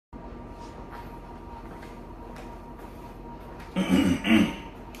How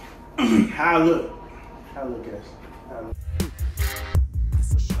I look? How I look, guys?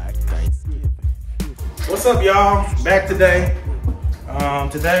 What's up, y'all? Back today.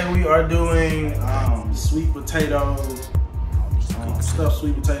 Today we are doing sweet potatoes, stuffed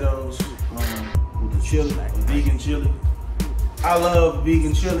sweet potatoes with the chili, the vegan chili. I love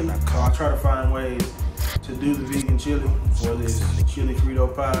vegan chili, so I try to find ways to do the vegan chili, whether it's chili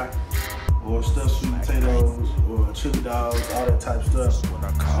Frito pie, or stuffed sweet potatoes, or chili dogs, all that type of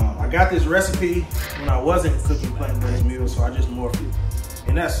stuff. I got this recipe when I wasn't cooking plant-based meals, so I just morphed it.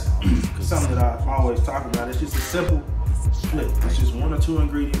 And that's something that I always talk about. It's just a simple flip. It's just 1 or 2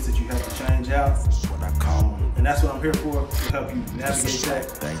 ingredients that you have to change out. And that's what I'm here for, to help you navigate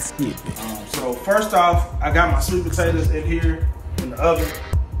that. So first off, I got my sweet potatoes in here in the oven.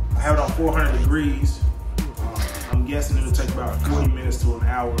 I have it on 400 degrees. I'm guessing it'll take about 40 minutes to an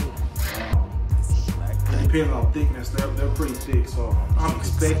hour. It depends on thickness. They're pretty thick, so I'm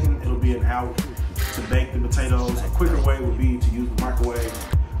expecting it'll be an hour to bake the potatoes. A quicker way would be to use the microwave,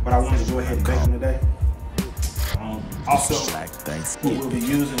 but I wanted to go ahead and bake them today. Also, what we'll be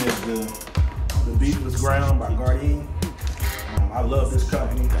using is the Beefless Ground by Gardein. I love this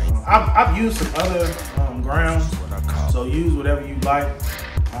company. I've used some other grounds, so use whatever you like.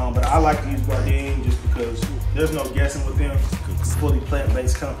 But I like to use Gardein just because there's no guessing with them. It's a fully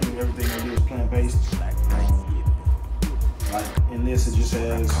plant-based company. Everything they do is plant-based. Like in this, it just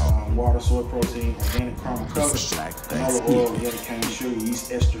has water, soy protein, organic caramel color, canola oil, organic cane sugar,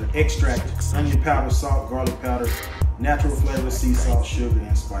 yeast extract, onion powder, salt, garlic powder, natural flavor, sea salt, sugar,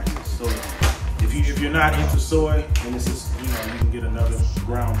 and spices. So if you're not into soy, then this is, you can get another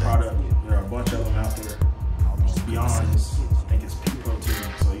ground product. There are a bunch of them out there. Beyond this, I think it's pea protein,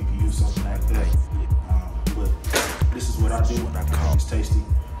 so you can use something like that. But this is what I do. I think it's tasty.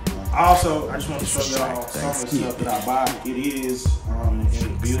 I just want to show y'all some of the stuff that I buy. It is, and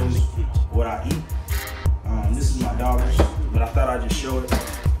it builds what I eat. This is my daughter's, but I thought I'd just show it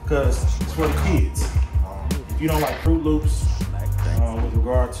because it's for the kids. If you don't like Fruit Loops, with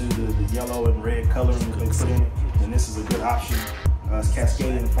regard to the yellow and red coloring that they put in it, then this is a good option. It's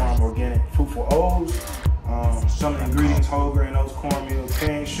Cascadian Farm Organic Fruitful Oats. Some of the ingredients: whole grain oats, cornmeal,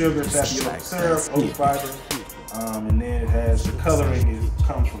 cane sugar, tapioca syrup, oat fiber. And then it has the coloring. It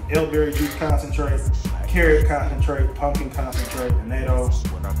comes from elderberry juice concentrate, carrot concentrate, pumpkin concentrate, annatto,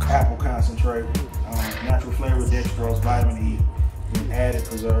 apple concentrate, natural flavor, dextrose, vitamin E, and added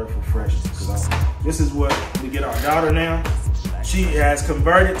preserve for freshness. So this is what we get our daughter now. She has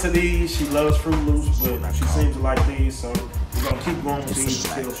converted to these. She loves Fruit Loops, but she seems to like these. So we're gonna keep going with these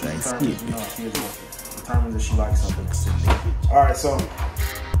until she determines that she likes something. All right, so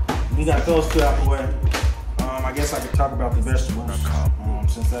we got those two out the way. I guess I could talk about the vegetables,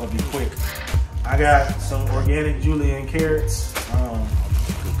 since that'll be quick. I got some organic julienne carrots.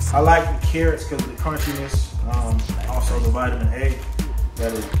 I like the carrots because of the crunchiness, also the vitamin A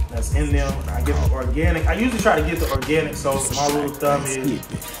that's in them. I get the organic. I usually try to get the organic, so my rule of thumb is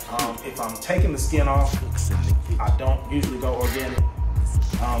if I'm taking the skin off, I don't usually go organic.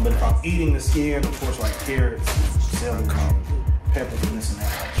 But if I'm eating the skin, of course, like carrots, celery, peppers, and this and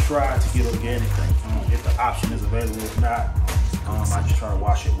that, I try to get organic if the option is available. If not, I just try to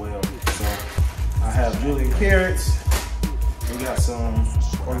wash it well. So I have julienne carrots. We got some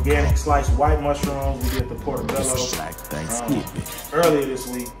organic sliced white mushrooms. We did the portobello earlier this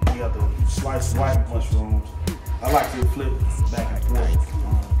week. We got the sliced white mushrooms. I like to flip back and forth.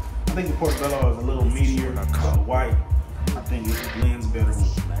 I think the portobello is a little meatier than the white. I think it blends better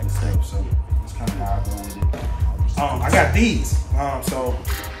with the steak, so that's kind of how I go with it. I got these. So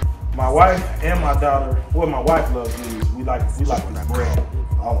my wife and my daughter, well, my wife loves these. We like this bread,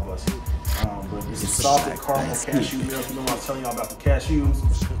 all of us. But it's a salted caramel cashew milk. You know what I was telling y'all about the cashews?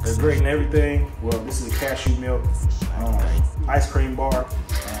 They're great and everything. Well, this is a cashew milk ice cream bar.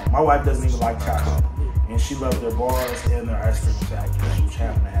 My wife doesn't even like chocolate, and she loves their bars and their ice cream sandwiches, which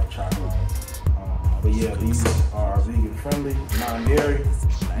happen to have chocolate on them. But yeah, these are vegan friendly, non-dairy,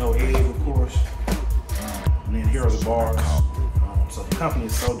 no egg, of course. And then here are the bars. So the company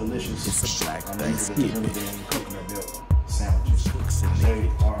is so delicious. These are the really good coconut milk sandwiches. They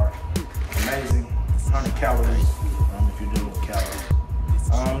are amazing. 100 calories if you're doing with calories.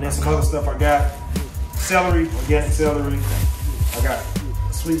 And then some other stuff I got. Celery, organic celery. I got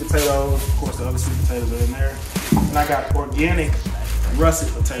sweet potatoes. Of course, the other sweet potatoes are in there. And I got organic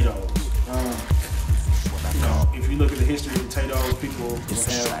russet potatoes. If you look at the history of potatoes, people have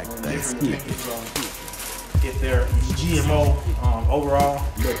different opinions on if they're GMO overall,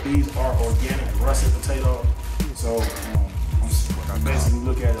 but these are organic russet potatoes. So I basically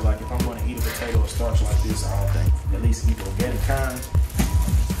look at it like if I'm going to eat a potato, potato or starch like this, I'll at least eat the organic kind.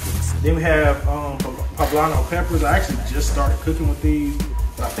 Then we have poblano peppers. I actually just started cooking with these,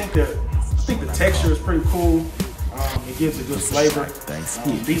 but I think the texture is pretty cool. It gives a good flavor.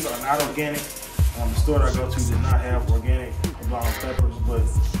 These are not organic. The store that I go to did not have organic poblano peppers, but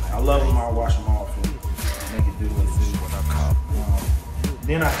I love them. I'll wash them off and make it do what it do.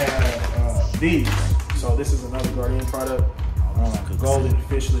 Then I have these. So this is another Gardein product, golden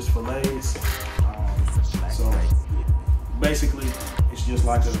fishless fillets. So basically, it's just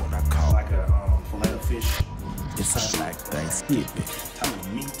like a fillet of fish. It's like type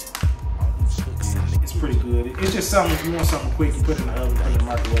of meat. And it's pretty good. It's just something, if you want something quick, you put it in the oven, put it in the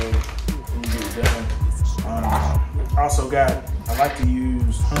microwave, and you get it done. Also I like to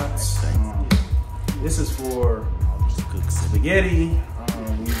use Hunt's. This is for spaghetti,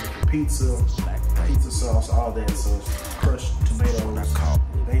 we use it for pizza sauce, all that. So it's crushed tomatoes.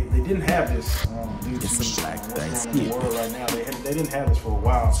 They didn't have this due to what's going on in the world right now. They didn't have this for a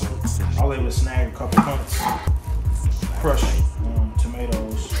while, so I was able to snag a couple Hunt's crushed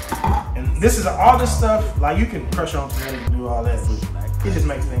tomatoes. And this is all this stuff, like you can crush on tomatoes and do all that, but it just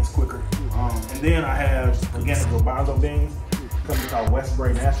makes things quicker. And then I have organic garbanzo beans, a company called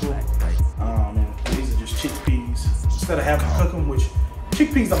Westbury Natural. And these are just chickpeas. Instead of having to cook them, which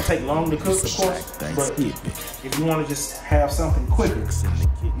chickpeas don't take long to cook, of course, but if you want to just have something quicker,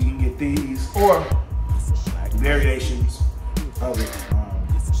 you can get these or variations of it.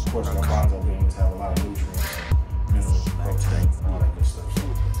 Of course, garbanzo beans have a lot of nutrients, minerals, protein, and all that good stuff. So.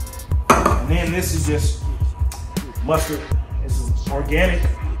 And then this is just mustard. This is organic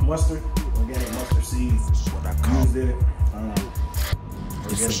mustard seed used in it.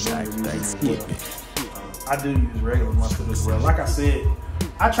 I do use regular mustard as well. Like I said,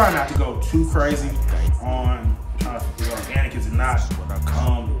 I try not to go too crazy on trying to be organic is it not.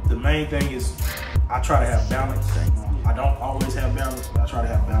 The main thing is I try to have balance. I don't always have balance, but I try to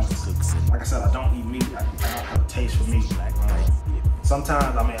have balance. Like I said, I don't eat meat. I don't have a taste for meat.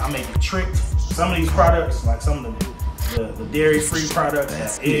 Sometimes I may get tricked. Some of these products, like some of the dairy-free products,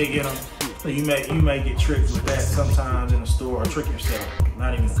 have egg in them. So you may get tricked with that sometimes in the store, or trick yourself.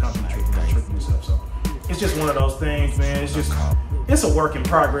 Not even the company tricking yourself. So it's just one of those things, man. It's a work in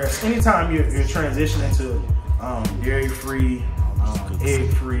progress. Anytime you're transitioning to dairy-free,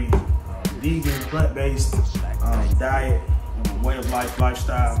 egg-free, vegan, plant-based diet, way of life,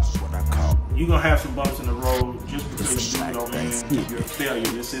 lifestyle, you're gonna have some bumps in the road. Just because you do it don't mean you're a failure.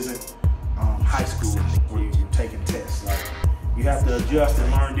 This isn't high school where you're taking tests. Like, you have to adjust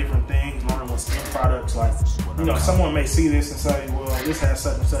and learn different things, learn what's in products. Like, you know, someone may see this and say, well, this has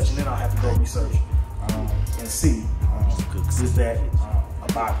such and such, and then I'll have to go research and see, is that a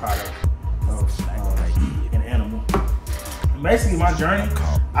byproduct of an animal? And basically, my journey,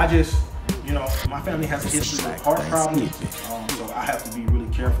 my family has a history of heart problems, so I have to be really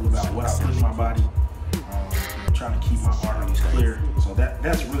careful about what I put in my body, trying to keep my arteries clear. So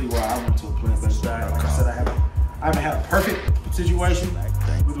that's really why I went to a plant-based diet. Like I said, I haven't had a perfect situation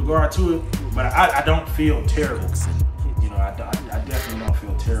with regard to it, but I don't feel terrible. You know, I definitely don't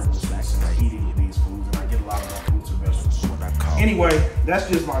feel terrible since eating these foods, and I get a lot more fruits and vegetables. Anyway, that's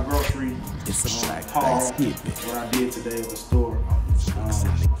just my grocery haul, what I did today at the store.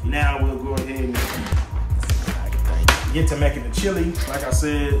 Now we'll go ahead and get to making the chili. Like I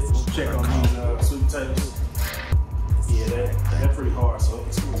said, we'll check on these sweet potatoes. Yeah, they're pretty hard, so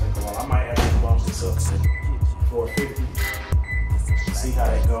it's gonna take a while. I might actually bump this up to 450. See how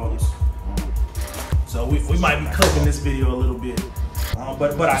that goes. So we might be clipping this video a little bit,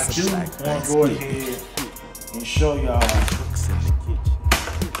 but I do want to go ahead and show y'all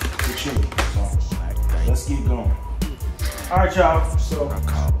the chili. So let's get going. All right, y'all. So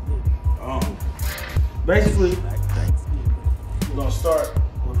basically, we're gonna start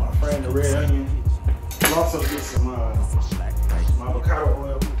with my friend the red onion. We'll also get some avocado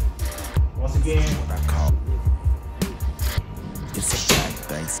oil. Once again,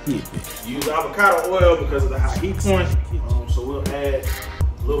 use avocado oil because of the high heat point. So we'll add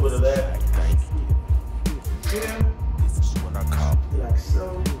a little bit of that. Yeah, like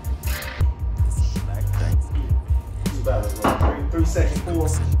so. It's about a 3 second pour.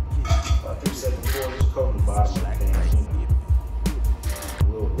 About 3 second pour. Just cover the bottom of the pan.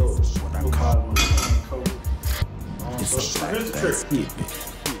 Little bottom of the pan coat. So here's the trick.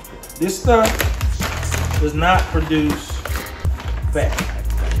 This stuff does not produce fat,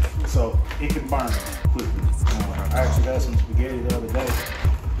 so it can burn quickly. I actually got some spaghetti the other day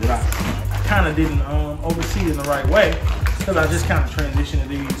that I kind of didn't oversee in the right way because I just kind of transitioned to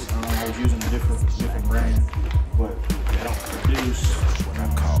these. I was using a different brand, but they don't produce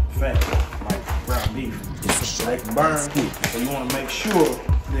fat like so they can burn. So you want to make sure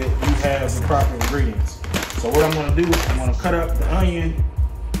that you have the proper ingredients. So what I'm going to do is I'm going to cut up the onion.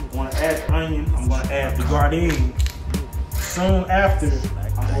 I want to add the onion. I'm going to add the garden. Soon after,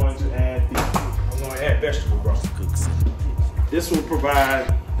 I'm going to add vegetable broth. This will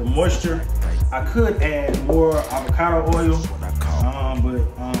provide the moisture. I could add more avocado oil, but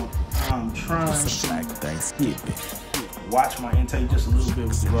I'm trying to watch my intake just a little bit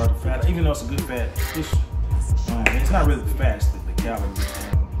with regard to fat. Even though it's a good fat, it's not really the fat, it's the calories.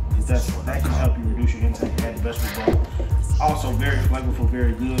 That can help you reduce your intake. Add the vegetable broth. Also very flavorful,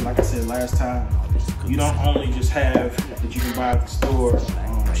 very good. Like I said last time, you don't only just have that you can buy at the store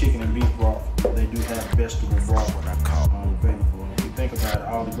chicken and beef broth. They do have vegetable broth available. And if you think about it,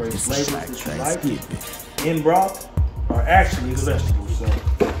 all the great flavors that you like in broth are actually the vegetables. So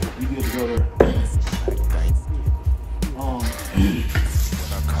you good to go there.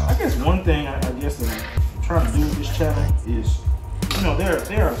 I guess one thing I guess that I'm trying to do with this channel is, you know,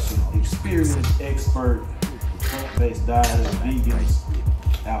 there are some experienced expert plant-based dieters and vegans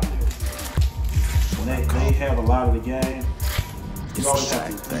out there. And they have a lot of the game. You always have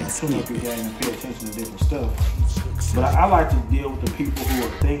to tune up your game and pay attention to different stuff. But I like to deal with the people who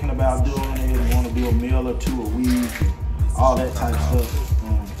are thinking about doing it and want to do a meal or two a week and all that type of stuff.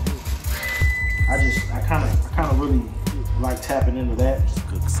 I kind of really like tapping into that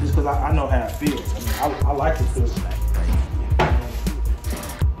just because I know how it feels. I mean, I like to cook.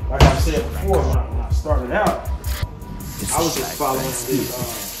 Like I said before, when I started out, I was just following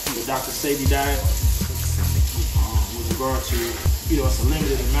the Dr. Sadie diet with regard to, you know, it's a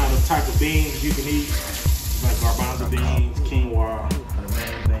limited amount of type of beans you can eat, like garbanzo beans, quinoa, the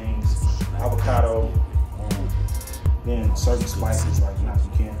main things, avocado, then certain spices like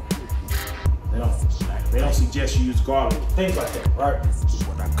you can't. They don't suggest you use garlic, things like that, right?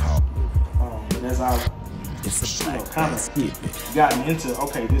 And as I kind of gotten into,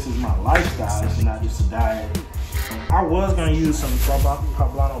 okay, this is my lifestyle, it's not just a diet. I was gonna use some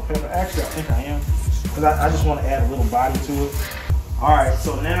poblano pepper. Actually, I think I am, because I just want to add a little body to it. All right,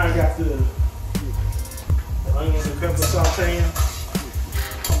 so now I got the onions and pepper sauteing.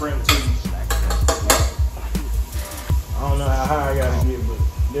 I'll bring it to you. I don't know how high I gotta get, but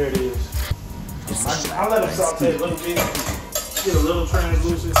there it is. I let them saute a little bit, get a little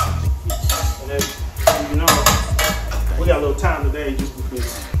translucent, and then, you know, we got a little time today just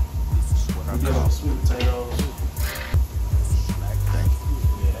because we get on sweet potatoes.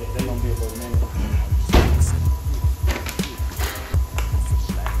 Yeah, they gonna be a little minute.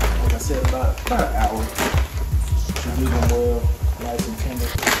 Like I said, about an hour. Should do them well, nice and tender.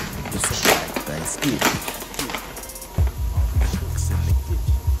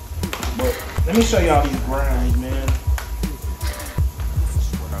 But let me show y'all these browns, man.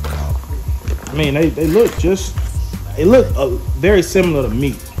 I mean, they look very similar to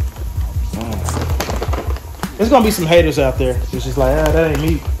meat. There's gonna be some haters out there. It's just like, that ain't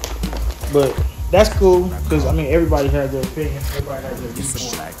meat. But that's cool, because I mean, everybody has their opinion. Everybody has their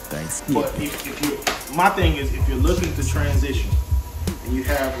viewpoint. But my thing is, if you're looking to transition and you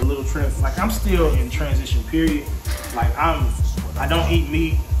have a little like I'm still in transition period. Like I don't eat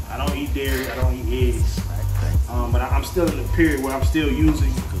meat. I don't eat dairy, I don't eat eggs, but I'm still in the period where I'm still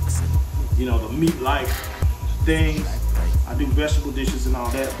using, you know, the meat-like things. I do vegetable dishes and all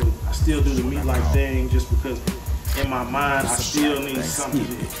that, but I still do the meat-like thing just because in my mind I still need something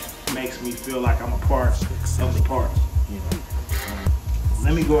that makes me feel like I'm a part of the party. You know.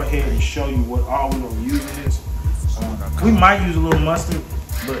 Let me go ahead and show you what all we're gonna be using is. We might use a little mustard,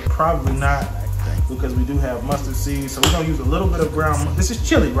 but probably not, because we do have mustard seeds. So we're gonna use a little bit of ground. This is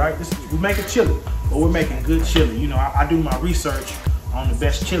chili, right? We make a chili, but we're making good chili. You know, I do my research on the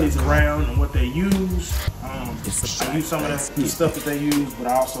best chilies around and what they use. I use some of that stuff that they use, but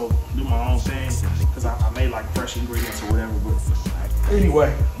I also do my own thing because I made like fresh ingredients or whatever. But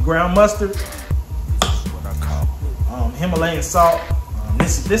anyway, ground mustard, Himalayan salt.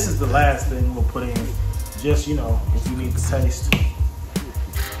 This is the last thing we'll put in. Just, you know, if you need the taste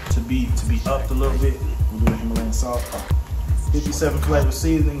to be upped a little bit, we'll do the Himalayan salt. 57 flavor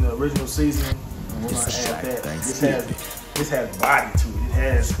seasoning, the original seasoning, and we're gonna add that. This has body to it. It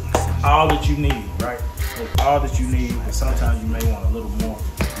has all that you need, right? All that you need, and sometimes you may want a little more.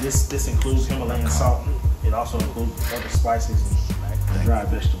 This includes Himalayan salt. It also includes other spices and dried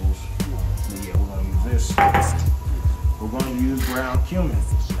vegetables. But yeah, we're gonna use this. We're gonna use ground cumin.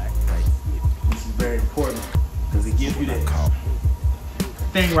 This is very important because it gives you that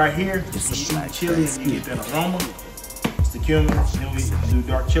thing right here. You eat chili and you get that aroma. It's the cumin. Then we do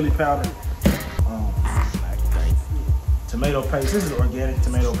dark chili powder. Tomato paste. This is organic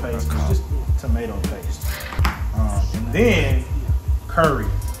tomato paste. Just tomato paste. Then curry.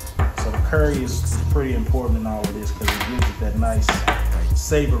 So the curry is pretty important in all of this because it gives it that nice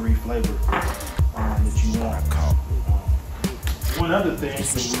savory flavor that you want. One other thing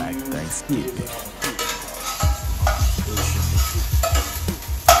that we use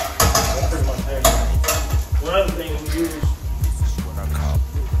one other thing we use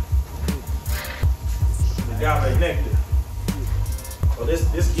the agave nectar. So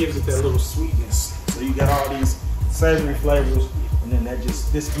this gives it that little sweetness. So you got all these savory flavors, and then this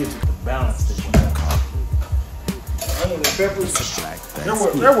gives it the balance that you want. Onion and peppers,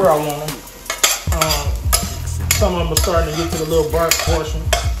 they're where I want them. Some of them are starting to get to the little burnt portion,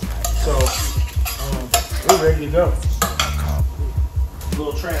 so we're ready to go. A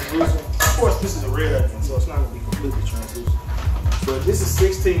little translucent. Of course, this is a red onion, so it's not going to be completely translucent. But this is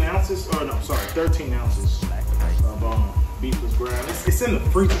 13 ounces of beefless ground. It's in the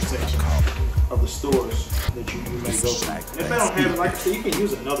freezer section of the stores that you may go to. And if they don't have it, like I said, you can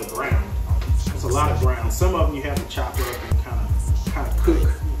use another ground. There's a lot of ground. Some of them you have to chop up and kind of cook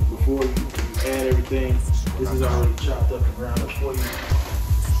before you add everything. This is already chopped up and ground up for you.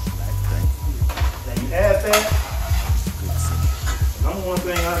 Now you add that. Number one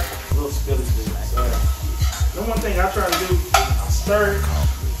thing I try to do, I stir it,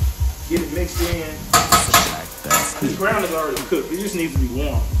 get it mixed in. This ground is already cooked. It just needs to be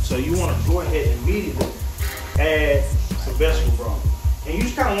warm. So you want to go ahead and immediately add some vegetable broth. And you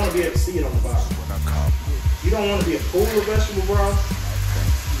just kind of want to be able to see it on the bottom. You don't want to be a pool of vegetable broth,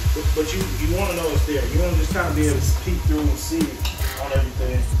 but you want to know it's there. You want to just kind of be able to peek through and see it on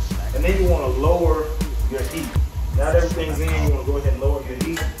everything. And then you want to lower your heat. Now that everything's in, you want to go ahead and lower your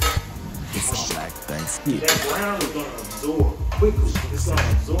heat. That ground is going to absorb quickly. It's going to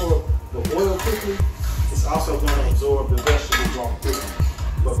absorb the oil quickly. It's also going to absorb the vegetable broth quickly.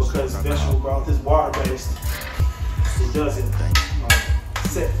 But because vegetable broth is water-based, it doesn't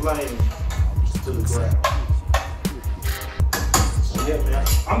set flame to the ground. So yeah, man,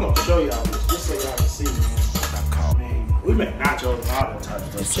 I'm going to show y'all this just so y'all can see, man. I mean, we make nachos and all that type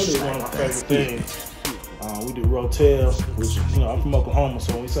of stuff. Chili is one of my favorite things. We do rotel, which, I'm from Oklahoma,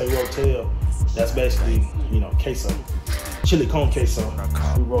 so when we say rotel, that's basically, queso. Chili con queso.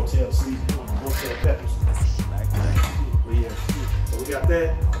 We rotel season, rotel peppers. But yeah, so we got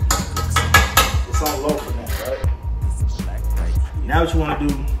that. It's on low for now, right? Now what you want to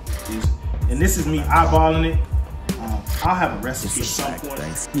do is, and this is me eyeballing it. I'll have a recipe at some point, but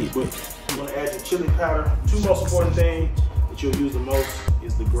you want to add your chili powder. Two most important things that you'll use the most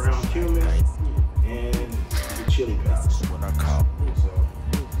is the ground cumin and the chili powder. So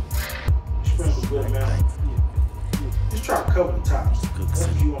sprinkle a good amount. Just try to cover the top. That's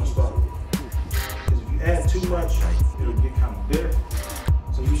what you want to start with. Because if you add too much, it'll get kind of bitter.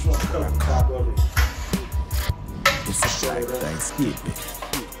 So you just want to cover the top of it.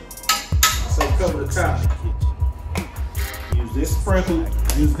 So cover the top. Use this sprinkle.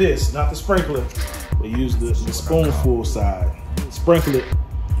 Use this, not the sprinkler, but use the spoonful side. Sprinkle it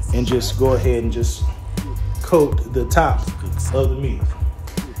and just go ahead and just coat the top of the meat.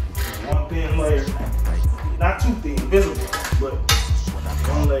 Just one thin layer. Not too thin, visible, but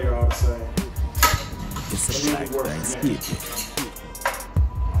one layer all the same.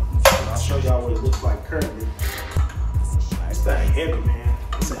 I'll show y'all what it looks like currently. This thing heavy, man.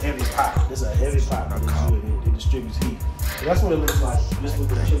 It's a heavy pot. It's a heavy pot, but it's good. It distributes heat. So that's what it looks like, just with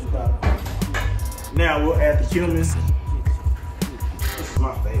the chili powder. Now we'll add the cumin. This is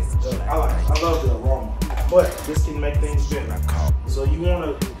my favorite. I love the aroma, but this can make things better. So you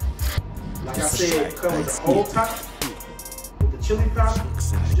want to, like I said, cover the whole top with the chili powder.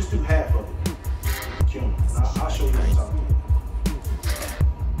 Just do half of it with the cumin. I'll show you what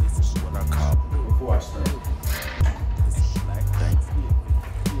I'm talking about before I start.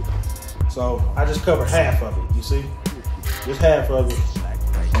 So I just covered half of it, you see? Just half of it.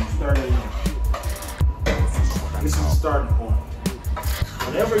 This is the starting point.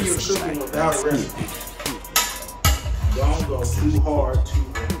 Whenever you're cooking without a recipe, don't go too hard, too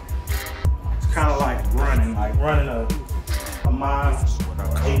early. It's kind of like running a mile or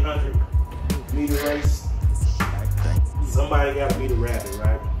 800 meter race. Somebody got to be the rabbit,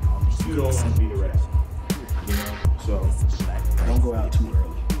 right? You don't want to be the rabbit. So don't go out too early.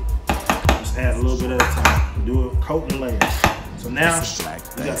 Just add a little bit at a time. Do a coat and layer. So now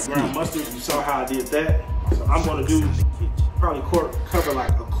we got the ground mustard. You saw how I did that. So I'm going to do probably cover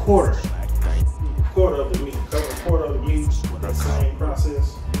like a quarter of the meat. Cover a quarter of the meat with that same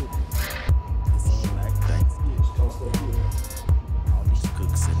process.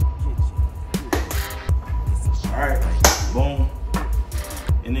 All right, boom.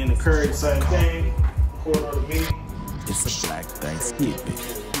 And then the curry, the same thing. Quarter of the meat. It's a Black Thanksgiving.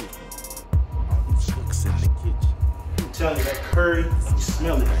 Cooks in the kitchen. I'm telling you, that curry, you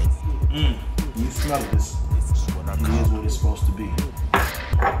smell it. You smell it. It is what it's supposed to be.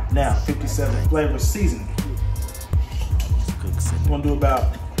 Now, 57 flavor seasoning. I'm gonna do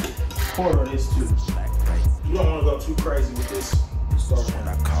about a quarter of this too. You don't want to go too crazy with this.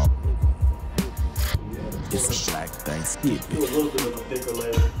 It's a Black Thanksgiving. Do a little bit of a thicker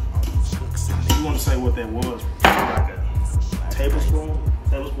layer. You want to say what that was? Like a tablespoon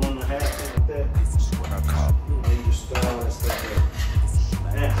and a half, something like that. And then you stir all that stuff up.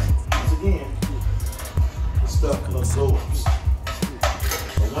 Now, once again, the stuff absorbs.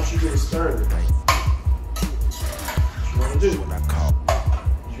 So once you get it stirred, what you want to do? You want to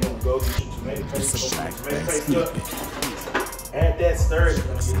go get your tomato paste, up. Add that, stir it,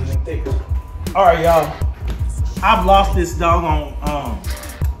 it's gonna get even thicker. All right, y'all. I've lost this doggone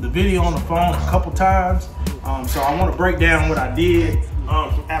the video on the phone a couple times, so I want to break down what I did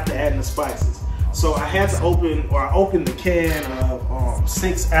after adding the spices. So I had to I opened the can of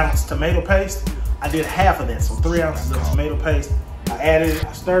 6-ounce tomato paste. I did half of that, so 3 ounces of tomato paste. I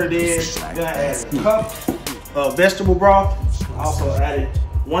stirred it in, then I added a cup of vegetable broth. I also added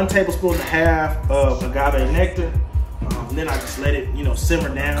 1 tablespoon and a half of agave nectar. And then I just let it,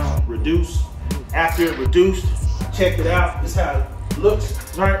 simmer down, reduce. After it reduced, I checked it out. This is how it looks,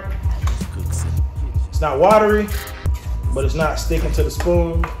 right? It's not watery, but it's not sticking to the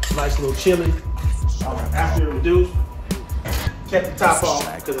spoon. Nice little chili. After it reduced, kept the top off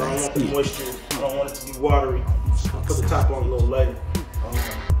because I don't want the moisture. I don't want it to be watery. I'll put the top on a little later.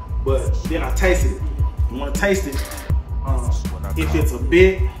 But then I tasted it. You want to taste it. If it's a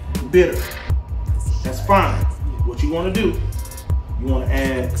bit bitter, that's fine. What you want to do, you want to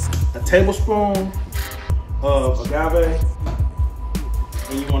add a tablespoon of agave,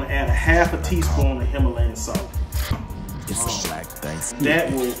 and you want to add a half a teaspoon of Himalayan salt.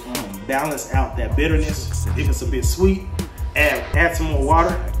 That will balance out that bitterness. If it's a bit sweet, add some more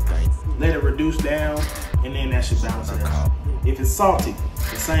water, let it reduce down, and then that should balance it out. If it's salty,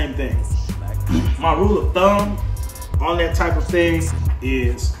 the same thing. My rule of thumb on that type of thing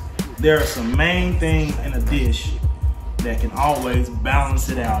is there are some main things in a dish that can always balance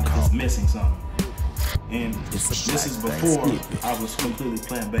it out if it's missing something. And this is before I was completely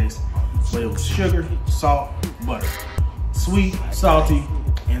plant-based, but it was sugar, salt, butter. Sweet, salty,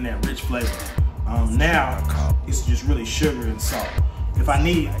 and that rich flavor. Now, it's just really sugar and salt. If I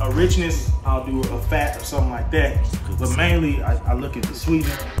need a richness, I'll do a fat or something like that. But mainly, I look at the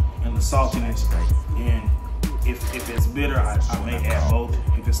sweetness and the saltiness. And if it's bitter, I may add both.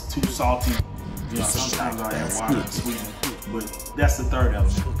 If it's too salty, sometimes I add water and sweetener. But that's the third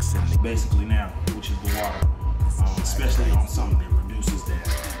element, basically now, which is the water. Especially on something that reduces that.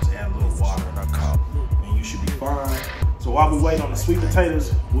 Just add a little water and you should be fine. So while we wait on the sweet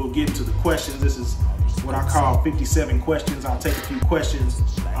potatoes, we'll get into the questions. This is what I call 57 questions. I'll take a few questions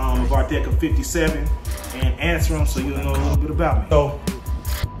of our deck of 57 and answer them so you'll know a little bit about me. So,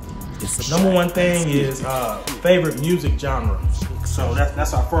 number one thing is favorite music genre. So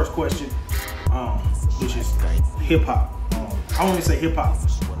that's our first question, which is hip hop. I won't even say hip hop,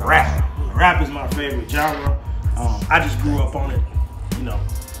 rap. Rap is my favorite genre. I just grew up on it.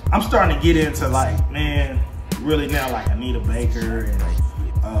 I'm starting to get into really now Anita Baker and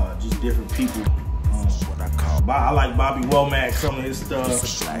just different people. I like Bobby Womack, some of his stuff.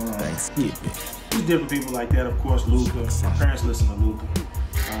 Just different people like that. Of course, Luther. My parents listen to Luther.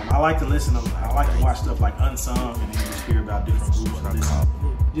 I like to watch stuff like Unsung and then just hear about different groups and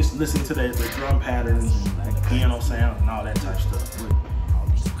just listen to the drum patterns and the piano sound and all that type of stuff. But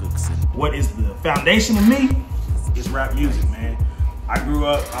what is the foundation of me is rap music, man. I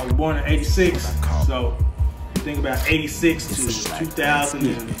was born in '86, so you think about '86 to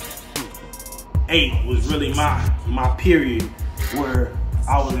 2008 was really my period where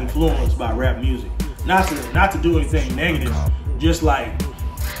I was influenced by rap music. Not to do anything negative, just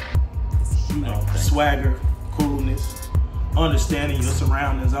swagger, coolness, understanding your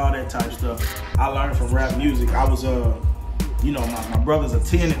surroundings, all that type of stuff. I learned from rap music. I was my brothers are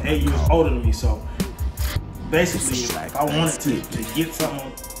 10 and 8 years older than me, so basically if I wanted to get something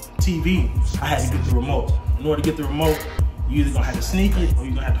on TV, I had to get the remote. In order to get the remote, you either gonna have to sneak it or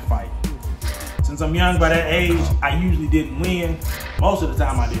you're gonna have to fight. Since I'm young by that age, I usually didn't win. Most of the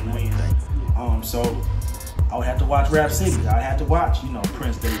time I didn't win. So I would have to watch Rap City. I had to watch,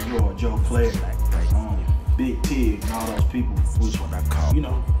 Prince Day York, Joe Player, Big Tig, and all those people, which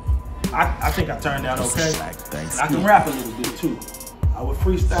I think I turned out okay. And I can rap a little bit too. I would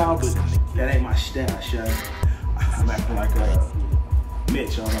freestyle, but that ain't my style, Shay. I'm acting like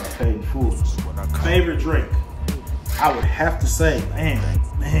Mitch on Paid in Full. Favorite drink? I would have to say, man,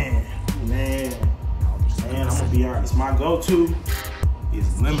 I'm gonna be honest. My go-to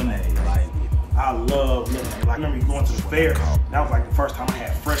is lemonade. Like, I love lemonade. Like, I remember going to the fair. That was like the first time I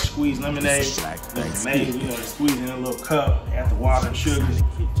had fresh squeezed lemonade. It was amazing. You know, they squeeze it in a little cup, add the water and sugar,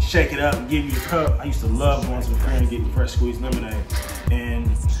 shake it up and give you the cup. I used to love going to the fair and getting fresh squeezed lemonade. And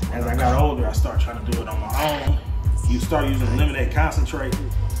as I got older, I started trying to do it on my own. You start using lemonade concentrate,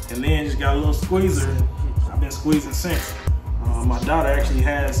 and then just got a little squeezer. I've been squeezing since. My daughter actually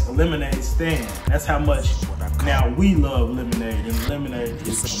has a lemonade stand. That's how much now we love lemonade, and lemonade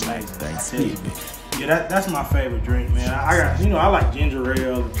is amazing. I tell you. Yeah, that's my favorite drink, man. I got, you know, I like ginger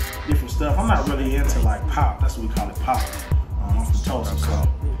ale, and different stuff. I'm not really into like pop. That's what we call it, pop. I'm from Tulsa, so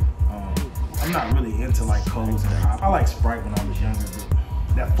I'm not really into like colas and pop. I like Sprite when I was younger,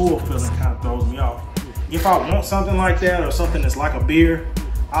 but that full feeling kind of throws me off. If I want something like that or something that's like a beer,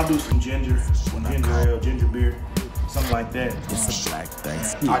 I'll do some ginger ale, ginger beer, something like that.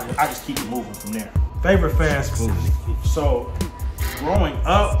 I just keep it moving from there. Favorite fast food. So growing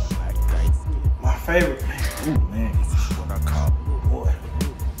up, my favorite, boy,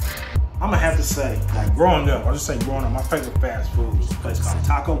 I'm gonna have to say, like growing up, I'll just say growing up, my favorite fast food was a place called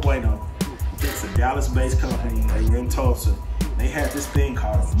Taco Bueno. It's a Dallas-based company. They were in Tulsa. They had this thing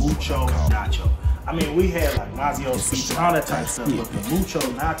called Mucho Nacho. I mean, we had like Mazio's pizza and all that type of stuff, but the Mucho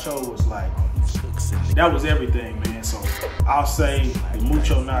Nacho was like, that was everything, man. So I'll say the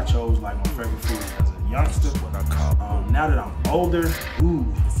Mucho Nacho was like my favorite food as a youngster. Now that I'm older,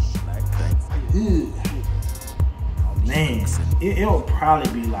 man, it'll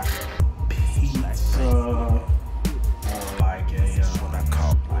probably be like a pizza or like a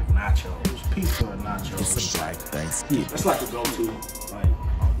like nachos, pizza or nachos. That's like a go-to. Like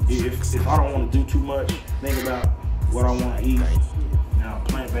if I don't want to do too much, think about what I want to eat. Now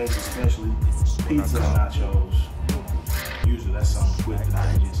plant-based especially, pizza and nachos. Usually that's something quick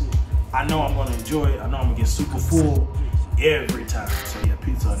that I know I'm gonna enjoy it. I know I'm gonna get super full every time. So yeah,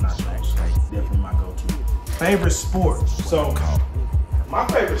 pizza and nachos, definitely my go-to. Favorite sport. So my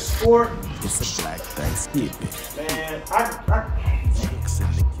favorite sport, man,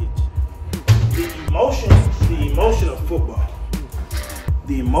 the emotion of football.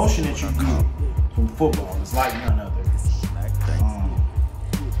 The emotion that you get from football is like none other.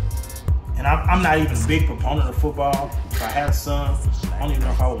 And I'm not even a big proponent of football. If I had a son, I don't even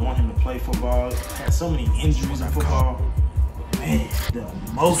know if I would want him to play football. I had so many injuries in football. Man, the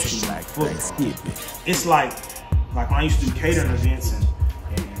emotion of football. It's like when I used to do catering events and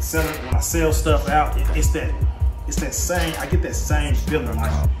selling, when I sell stuff out, it's that same, I get that same feeling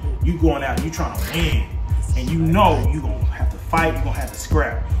like you going out and you trying to win. And you know you're going to have to fight, you're going to have to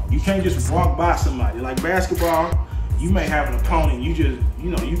scrap. You can't just walk by somebody. Like basketball, you may have an opponent, you just,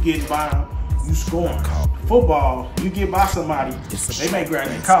 you getting by them, you scoring. Football, you get by somebody, they may grab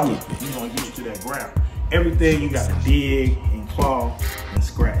your collar, you're going to get you to that ground. Everything you got to dig and claw and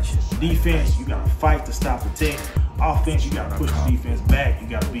scratch. Defense, you got to fight to stop the team. Offense, you got to push the defense back. You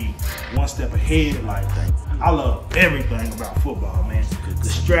got to be one step ahead. Like, I love everything about football, man. The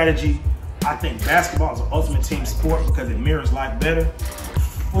strategy. I think basketball is an ultimate team sport because it mirrors life better.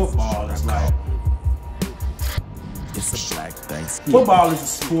 Football is like, football is a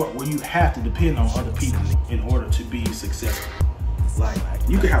sport where you have to depend on other people in order to be successful. Like,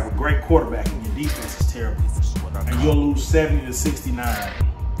 you can have a great quarterback and your defense is terrible, and you'll lose 70 to 69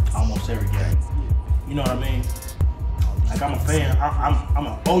 almost every game. You know what I mean? Like, I'm a fan. I'm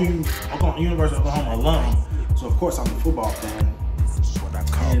an OU, University of Oklahoma alum, so of course I'm a football fan.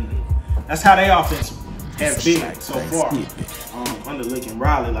 And that's how their offense has been so far under Lincoln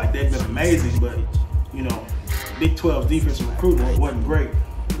Riley. Like, they've been amazing, but Big 12 defensive recruiting wasn't great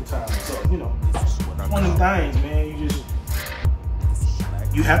at the time. So one of the things, man,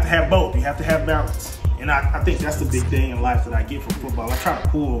 you have to have both. You have to have balance, and I think that's the big thing in life that I get from football. I try to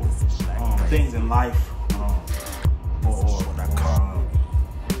pull things in life or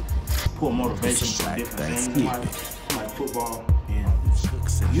pull motivation from different things in life, like football.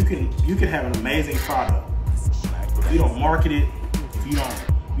 You can have an amazing product, but if you don't market it, if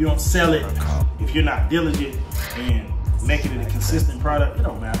you don't sell it, if you're not diligent and making it a consistent product, it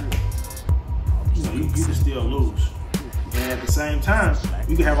don't matter. You can still lose. And at the same time,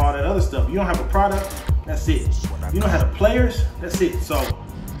 you can have all that other stuff. You don't have a product, that's it. You don't have the players, that's it. So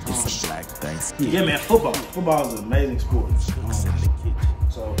yeah, man, football is an amazing sport.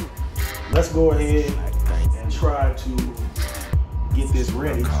 So let's go ahead and try to get this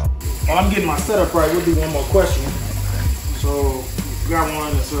ready. While I'm getting my setup right, we'll do one more question. So we got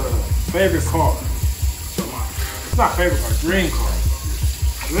one that's favorite car. So it's not favorite car, dream car.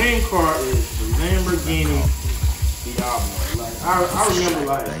 Dream car is the Lamborghini Diablo. Like I remember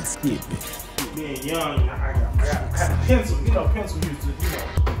like Thanksgiving. being young. I had a pencil. You know, pencil used to, you know,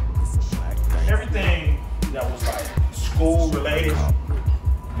 everything that was like school related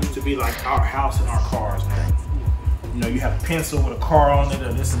used to be like our house and our cars, man. You know, you have a pencil with a car on it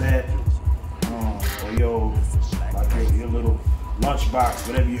or this and that, or your little lunchbox,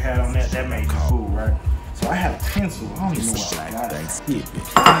 whatever you had on that made you cool, right? So I had a pencil. I don't even know what I got.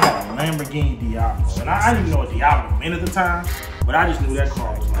 I had a Lamborghini Diablo, and I didn't even know what Diablo meant at the time, but I just knew that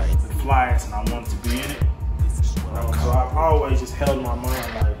car was like the flyest, and I wanted to be in it. So I always just held in my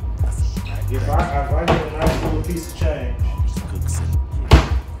mind like, if I get a nice little piece of change,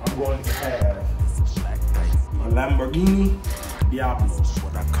 I'm going to have a Lamborghini Diablo.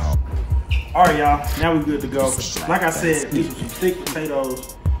 All right, y'all. Now we're good to go. Like I said, these were some thick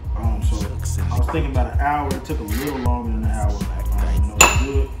potatoes. So I was thinking about an hour. It took a little longer than an hour. You know, it's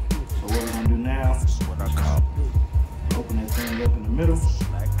good. So what we're gonna do now? Open that thing up in the middle.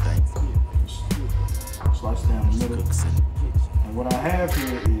 Slice down the middle. And what I have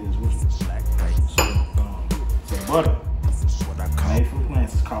here is some butter made from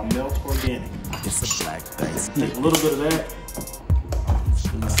plants. It's called Melt Organic. Take a little bit of that.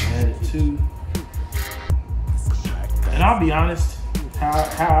 I'm gonna add it too. And I'll be honest,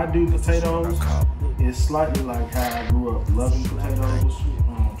 how I do potatoes is slightly like how I grew up loving potatoes,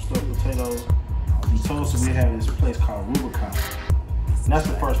 stuffed potatoes. In Tulsa, we have this place called Rubicon. And that's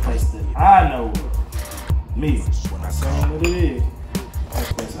the first place that I know of. Me, when I say what it is,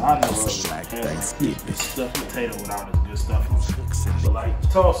 first place I know of is this stuffed potato with all this good stuff on it. But like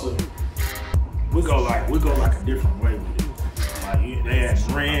Tulsa, we go like a different way with it. Like they add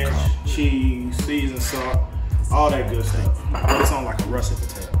ranch, cheese, seasoned salt, all that good stuff. But it's on like a russet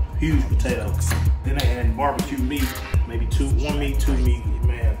potato, huge potato. Then they add barbecue meat, maybe one meat, two meat. You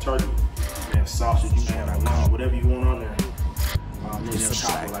may have turkey, you may have sausage, you may have lamb, whatever you want on there. Then they'll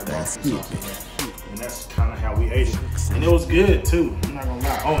chop it like barbecue sauce. And that's kind of how we ate it. And it was good too, I'm not gonna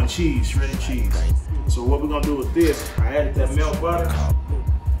lie. Oh, and cheese, shredded cheese. So what we're gonna do with this, I added that melt butter.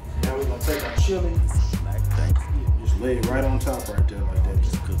 Now we're gonna take our chili. Just lay it right on top right there like that.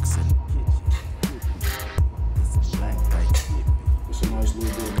 It's a nice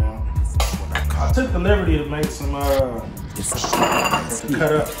little bit now. I took the liberty to make some, to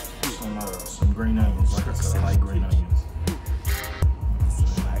cut up some green onions. Like I said, I like green onions. A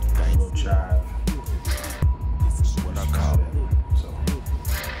little chive. So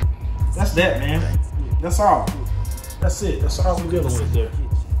that's that, man. That's all. That's it. That's all we're dealing with there.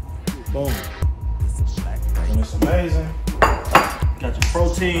 Boom. And it's amazing. You got your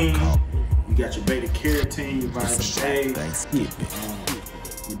protein. You got your beta carotene, your vitamin A.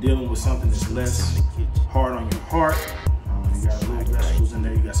 You're dealing with something that's less hard on your heart. You got little vegetables in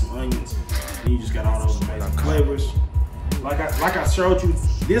there. You got some onions. And you just got all those amazing flavors. Like I showed you,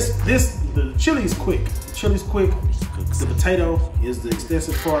 the chili is quick. The chili's quick. The potato is the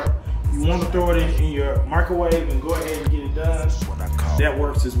extensive part. You want to throw it in your microwave and go ahead and get it done. That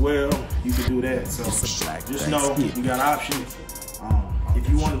works as well. You can do that. So just know you got options. If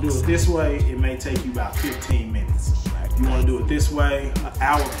you want to do it this way, it may take you about 15 minutes. If you want to do it this way, an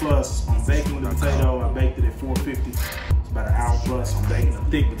hour plus on baking the potato. I baked it at 450. It's about an hour plus on baking a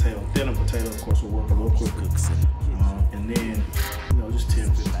thick potato. Thinner potato, of course, will work a little quicker. And then, just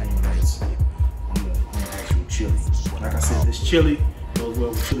 10-15 minutes on the actual chili. Like I said, this chili goes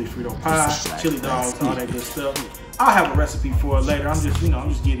well with chili Frito pie, chili dogs, all that good stuff. I'll have a recipe for it later. I'm just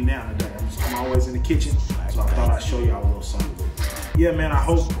getting down today. I'm always in the kitchen, so I thought I'd show y'all a little something. Yeah, man, I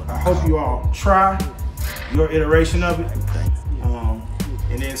hope you all try your iteration of it,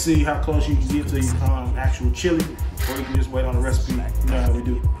 and then see how close you can get to your actual chili, or you can just wait on the recipe. You know how we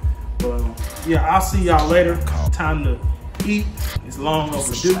do. But yeah, I'll see y'all later. Time to eat. It's long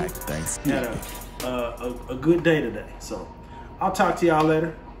overdue. Had a good day today, so I'll talk to y'all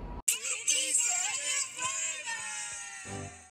later.